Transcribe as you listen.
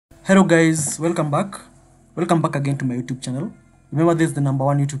Hello guys, welcome back. Welcome back again to my YouTube channel. Remember, this is the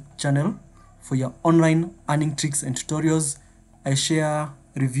 #1 YouTube channel for your online earning tricks and tutorials. I share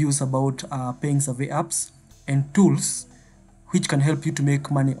reviews about paying survey apps and tools which can help you to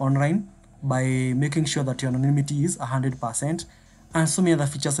make money online by making sure that your anonymity is 100%, and so many other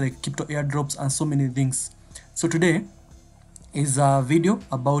features like crypto airdrops and so many things. So today is a video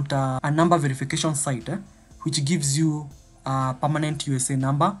about a number verification site which gives you a permanent USA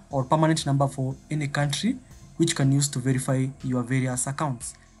number or permanent number for any country, which can use to verify your various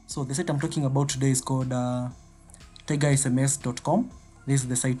accounts. So the site I'm talking about today is called Tiger-SMS.com. This is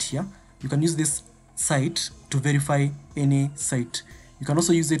the site here. You can use this site to verify any site. You can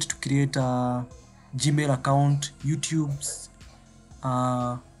also use it to create a Gmail account, YouTube's,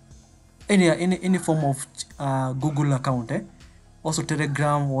 any form of Google account, also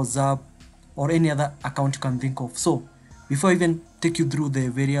Telegram, WhatsApp, or any other account you can think of. So before I even take you through the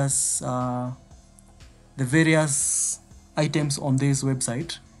various items on this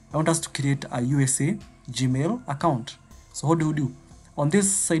website, I want us to create a USA Gmail account. So what do? On this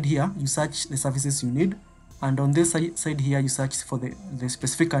side here, you search the services you need, and on this side here, you search for the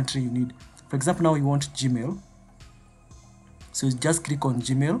specific country you need. For example, now you want Gmail, so you just click on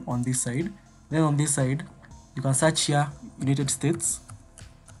Gmail on this side. Then on this side, you can search here United States.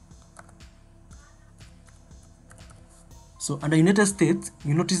 So under United States,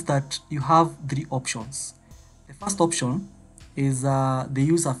 you notice that you have 3 options. The first option is they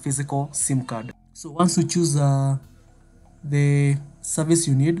use a physical SIM card. So once you choose the service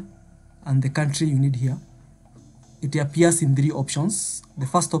you need and the country you need here, it appears in 3 options. The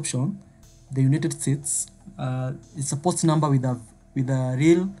first option, the United States, it's a post number with a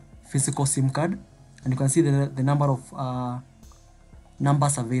real physical SIM card, and you can see the number of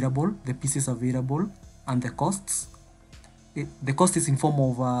numbers available, the pieces available, and the costs. The cost is in form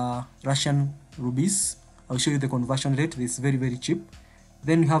of Russian rupees. I'll show you the conversion rate. It's very cheap.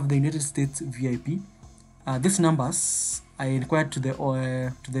 Then you have the United States VIP. These numbers I inquired to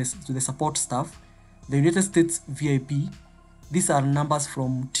the support staff. The United States VIP, these are numbers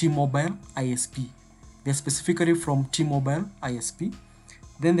from T-Mobile ISP. They're specifically from T-Mobile ISP.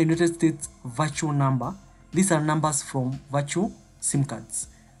 Then the United States virtual number, these are numbers from virtual SIM cards.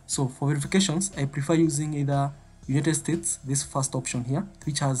 So for verifications, I prefer using either United States, this first option here,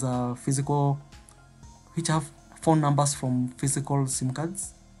 which has which have phone numbers from physical SIM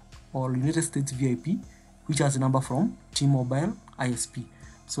cards, or United States VIP, which has a number from T-Mobile ISP.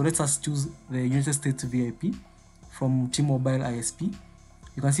 So let's just choose the United States VIP from T-Mobile ISP.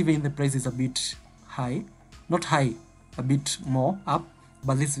 You can see even the price is a bit high, not high, a bit more up,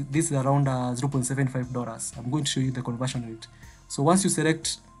 but this is around $0.75. I'm going to show you the conversion rate. So once you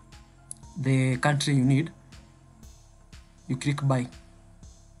select the country you need, you click buy.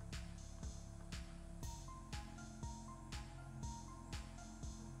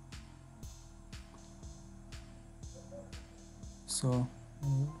 So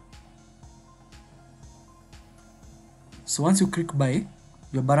once you click buy,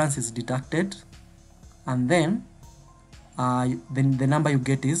 your balance is deducted, and then the number you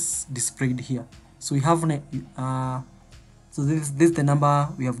get is displayed here. So we have so this is the number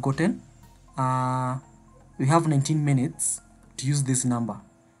we have gotten. We have 19 minutes to use this number.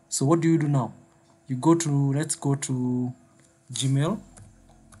 So what do you do now? You go to, let's go to Gmail.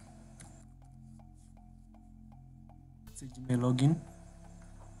 Say Gmail login.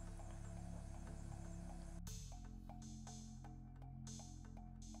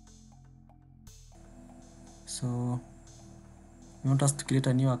 So you want us to create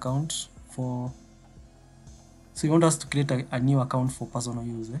a new account for, so you want us to create a new account for personal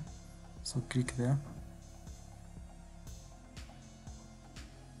use, So click there.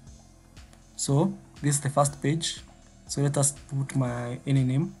 So this is the first page. So let us put any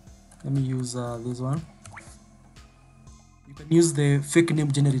name. Let me use this one. You can use the fake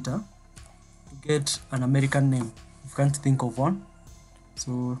name generator to get an American name if you can't think of one.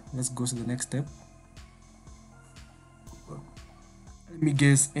 So let's go to the next step. Let me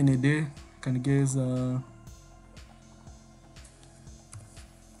guess any day. I can guess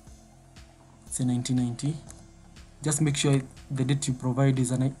say 1990. Just make sure the date you provide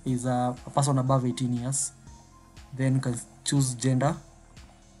is a person above 18 years. Then you can choose gender.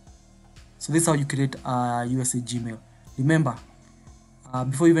 So this is how you create a USA Gmail. Remember,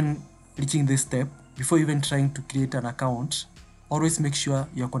 before even reaching this step, before even trying to create an account, always make sure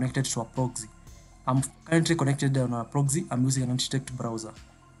you're connected to a proxy. I'm currently connected on a proxy. I'm using an undetected browser,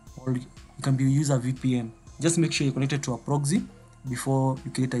 or you can use a VPN. Just make sure you're connected to a proxy before you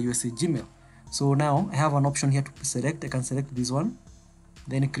create a USA Gmail. So now I have an option here to select. I can select this one,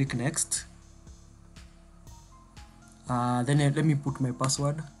 then click next. Then let me put my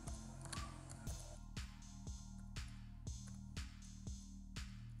password.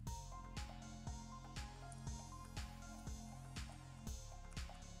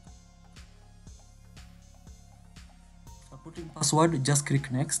 Putting password, just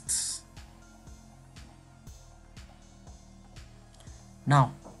click next.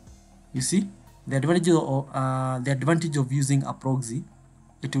 Now you see the advantage of using a proxy.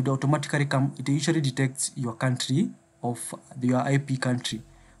 It would automatically come, it usually detects your country of your IP country.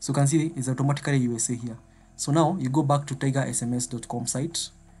 So you can see it's automatically USA here. So now you go back to Tiger-SMS.com site.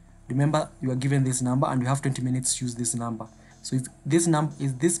 Remember, you are given this number and you have 20 minutes to use this number. So if this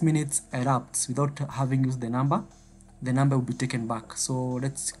minutes erupts without having used the number will be taken back. So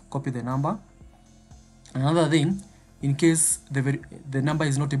let's copy the number. Another thing, in case the number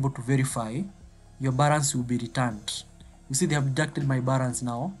is not able to verify, your balance will be returned. You see they have deducted my balance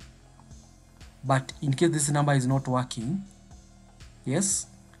now, but in case this number is not working, yes,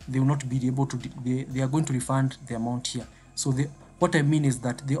 they will not be able to, they are going to refund the amount here. So what I mean is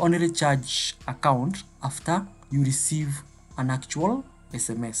that they only charge account after you receive an actual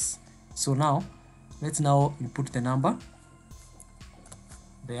SMS. So now let's now input the number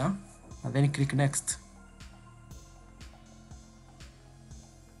there and then click next.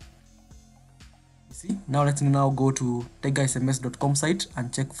 You see, now let's now go to Tiger-SMS.com site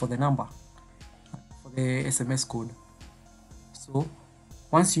and check for the number, for the SMS code. So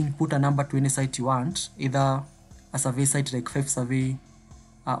once you input a number to any site you want, either a survey site like 5 Survey,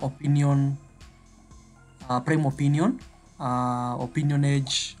 Opinion, Prime Opinion, Opinion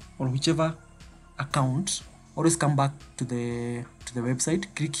Edge, or whichever account, always come back to the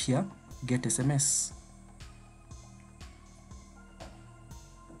website, click here, get SMS.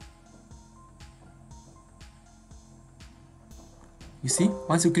 You see,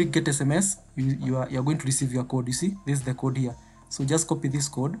 once you click get SMS, you are going to receive your code. You see, this is the code here. So just copy this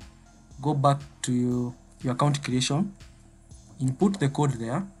code, go back to your account creation, input the code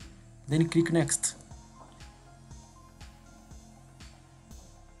there, then click next.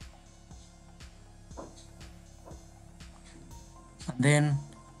 And then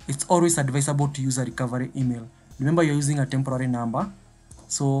it's always advisable to use a recovery email. Remember, you're using a temporary number,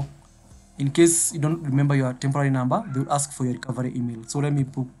 so in case you don't remember your temporary number, they'll ask for your recovery email. So let me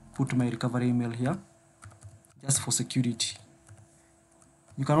put my recovery email here just for security.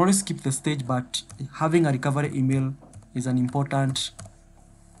 You can always skip the stage, but having a recovery email is an important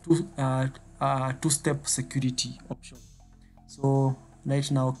two-step security option. So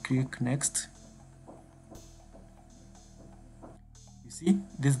right now click next. You see,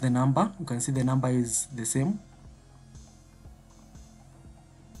 this is the number. You can see the number is the same.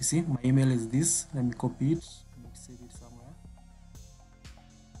 You see, my email is this. Let me copy it, save it somewhere.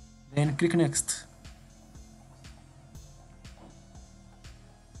 Then click next.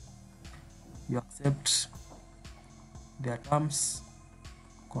 You accept their terms,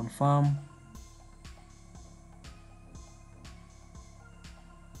 confirm,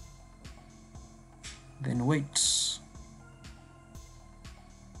 then wait.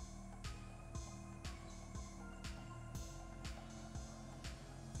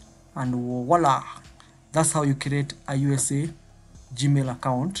 And voila, that's how you create a USA Gmail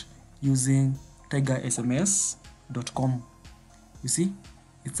account using Tiger-SMS.com. You see,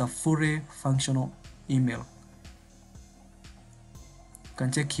 it's a fully functional email. You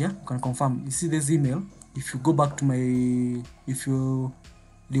can check here, you can confirm. You see this email, if you go back to if you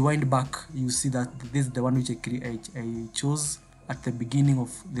rewind back, you see that this is the one which I chose at the beginning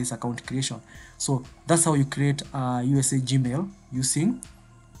of this account creation. So that's how you create a USA Gmail using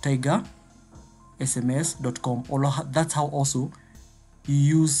Tiger-SMS.com. That's how also you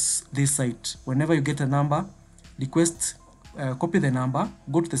use this site. Whenever you get a number, request, copy the number,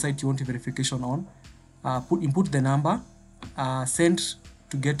 go to the site you want the verification on, input the number, send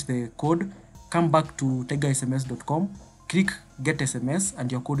to get the code, come back to Tiger-SMS.com, click get SMS,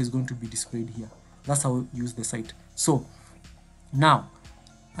 and your code is going to be displayed here. That's how you use the site. So now,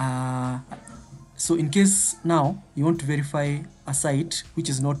 so in case now you want to verify a site which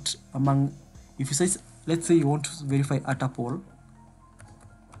is not among, if you say, let's say you want to verify Atapol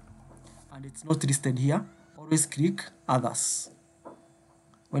and it's not listed here, always click others.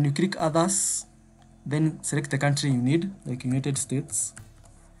 When you click others, then select the country you need, like United States,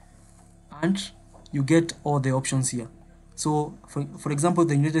 and you get all the options here. So for example,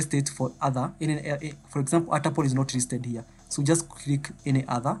 the United States, for other, for example, Atapol is not listed here, so just click any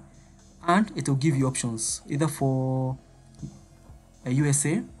other and it will give you options either for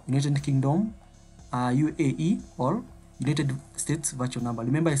USA, United Kingdom, UAE, or United States virtual number.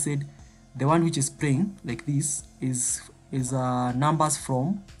 Remember I said the one which is playing like this is numbers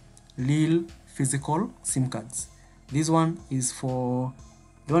from real physical SIM cards. This one is for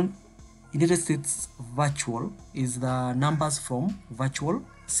the one United States virtual is the numbers from virtual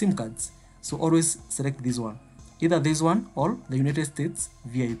SIM cards. So always select this one, either this one or the United States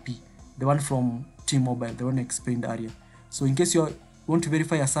VIP, the one from T-Mobile, the one I explained earlier. So in case you want to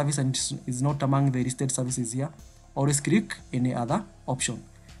verify a service and it is not among the listed services here, always click any other option.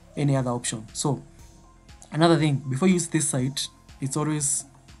 So another thing, before you use this site, it's always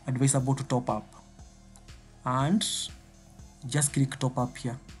advisable to top up, and just click top up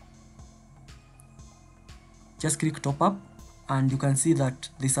here. Just click top up and you can see that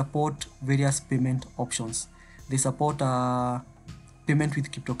they support various payment options. They support payment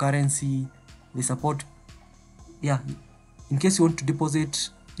with cryptocurrency. They support, yeah, in case you want to deposit,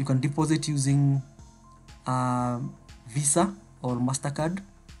 you can deposit using Visa or MasterCard.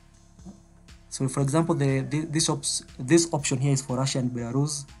 So for example, this option here is for Russia and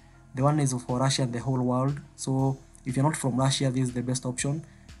Belarus. The one is for Russia and the whole world. So if you're not from Russia, this is the best option.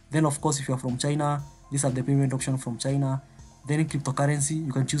 Then of course, if you're from China, these are the payment option from China. Then in cryptocurrency,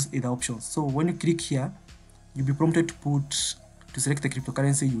 you can choose either options. So when you click here, you'll be prompted to select the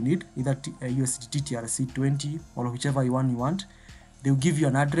cryptocurrency you need, either USDT, TRC20, or whichever one you want. They'll give you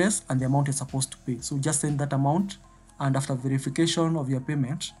an address and the amount you're supposed to pay. So just send that amount, and after verification of your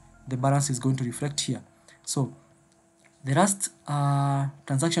payment, the balance is going to reflect here. So the last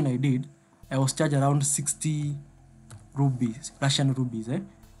transaction I did, I was charged around 60 rupees, Russian rupees.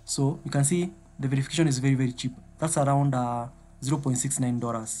 So you can see the verification is very, very cheap. That's around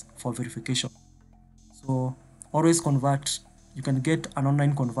 $0.69 for verification. So always convert. You can get an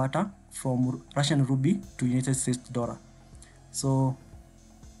online converter from Russian ruby to United States dollar. So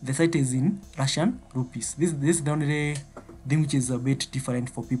the site is in Russian rupees. This is the only thing which is a bit different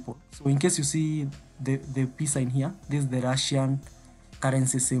for people. So in case you see the P sign here, this is the Russian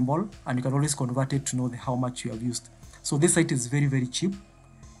currency symbol, and you can always convert it to know how much you have used. So this site is very, very cheap.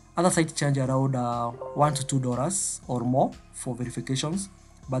 Other sites charge around $1 to $2 or more for verifications,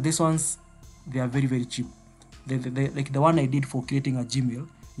 but these ones, they are very, very cheap. Like the one I did for creating a Gmail,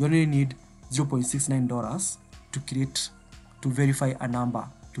 you only need $0.69 to verify a number,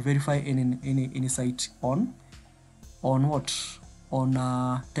 to verify any site on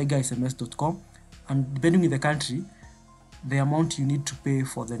Tiger-SMS.com, and depending on the country, the amount you need to pay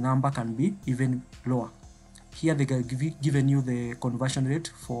for the number can be even lower. Here they have given you the conversion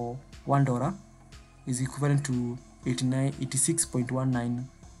rate for $1 is equivalent to 86.19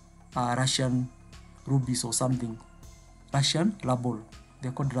 Russian rupees or something. Russian ruble.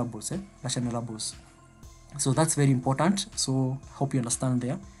 They're called rubles, Russian rubles. So that's very important. So hope you understand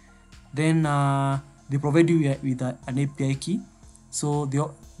there. Then they provide you with an API key. So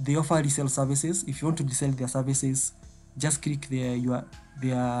they offer resale services. If you want to resell their services, just click there. You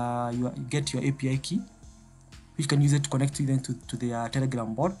get your API key. You can use it to connect to them to their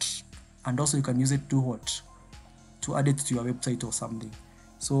Telegram bot, and also you can use it to add it to your website or something.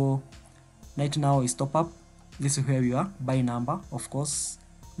 So right now is top up. This is where we are. Buy number, of course.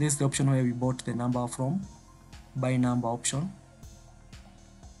 This is the option where we bought the number from. Buy number option.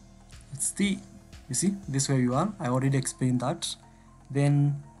 You see, this is where you are. I already explained that.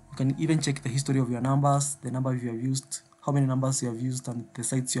 Then you can even check the history of your numbers, the number you have used, how many numbers you have used, and the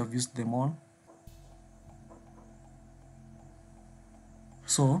sites you have used them on.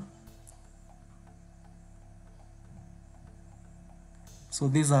 So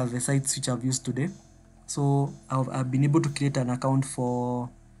these are the sites which I've used today. So I've been able to create an account for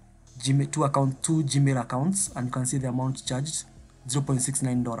Gmail, two Gmail accounts, and you can see the amount charged,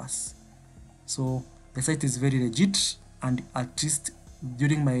 $0.69. So the site is very legit, and at least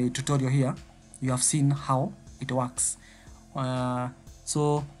during my tutorial here, you have seen how it works.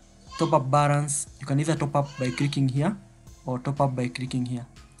 So top up balance, you can either top up by clicking here or top up by clicking here.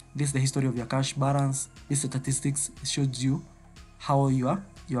 This is the history of your cash balance. This statistics shows you how your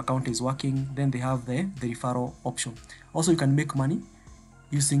account is working. Then they have the referral option. Also, you can make money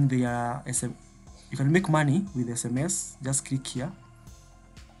using the you can make money with SMS. Just click here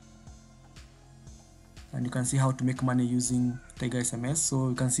and you can see how to make money using Tiger-SMS. So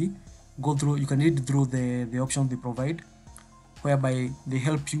you can see, you can read through the options they provide, whereby they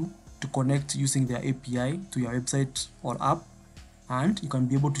help you to connect using their API to your website or app, and you can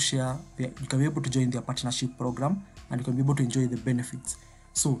be able to join their partnership program, and you can be able to enjoy the benefits.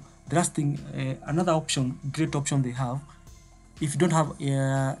 So the last thing, another option, great option they have, if you don't have,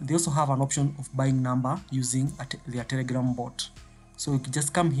 they also have an option of buying number using their Telegram bot. So you can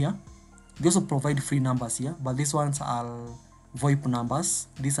just come here, They also provide free numbers here, but these ones are VoIP numbers.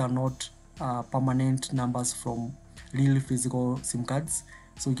 These are not permanent numbers from real physical SIM cards.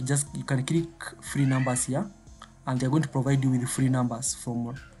 So you can click free numbers here, and they're going to provide you with free numbers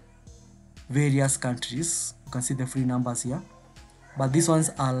from various countries. You can see the free numbers here, but these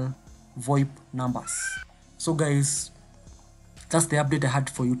ones are VoIP numbers. So guys, that's the update I had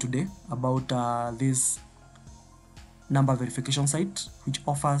for you today about this number verification site, which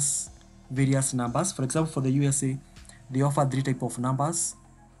offers various numbers. For example, for the USA, they offer 3 types of numbers.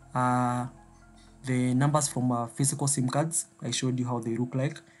 The numbers from physical SIM cards, I showed you how they look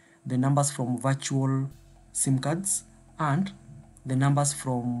like, the numbers from virtual SIM cards, and the numbers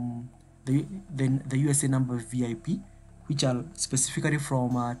from the USA number VIP, which are specifically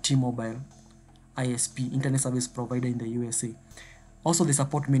from T-Mobile ISP, Internet Service Provider in the USA. Also, they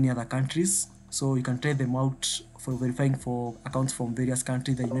support many other countries, so you can try them out for verifying for accounts from various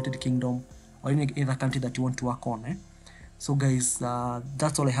countries, the United Kingdom, or any other country that you want to work on. So guys,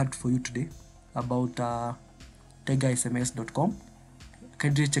 that's all I had for you today about Tiger-SMS.com.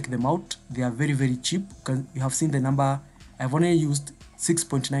 Kindly check them out. They are very, very cheap. You have seen the number. I've only used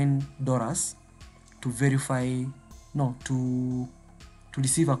 $6.9 to verify, no, to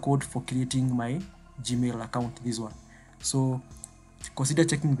receive a code for creating my Gmail account, this one. So consider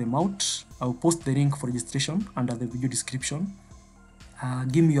checking them out. I'll post the link for registration under the video description.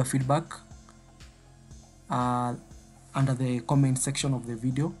 Give me your feedback under the comment section of the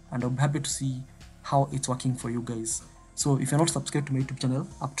video, and I'll be happy to see how it's working for you guys. So if you're not subscribed to my YouTube channel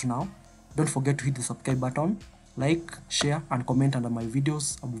up to now, don't forget to hit the subscribe button, like, share, and comment under my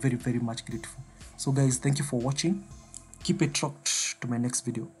videos. I'll be very, very much grateful. So guys, thank you for watching. Keep it locked to my next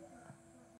video.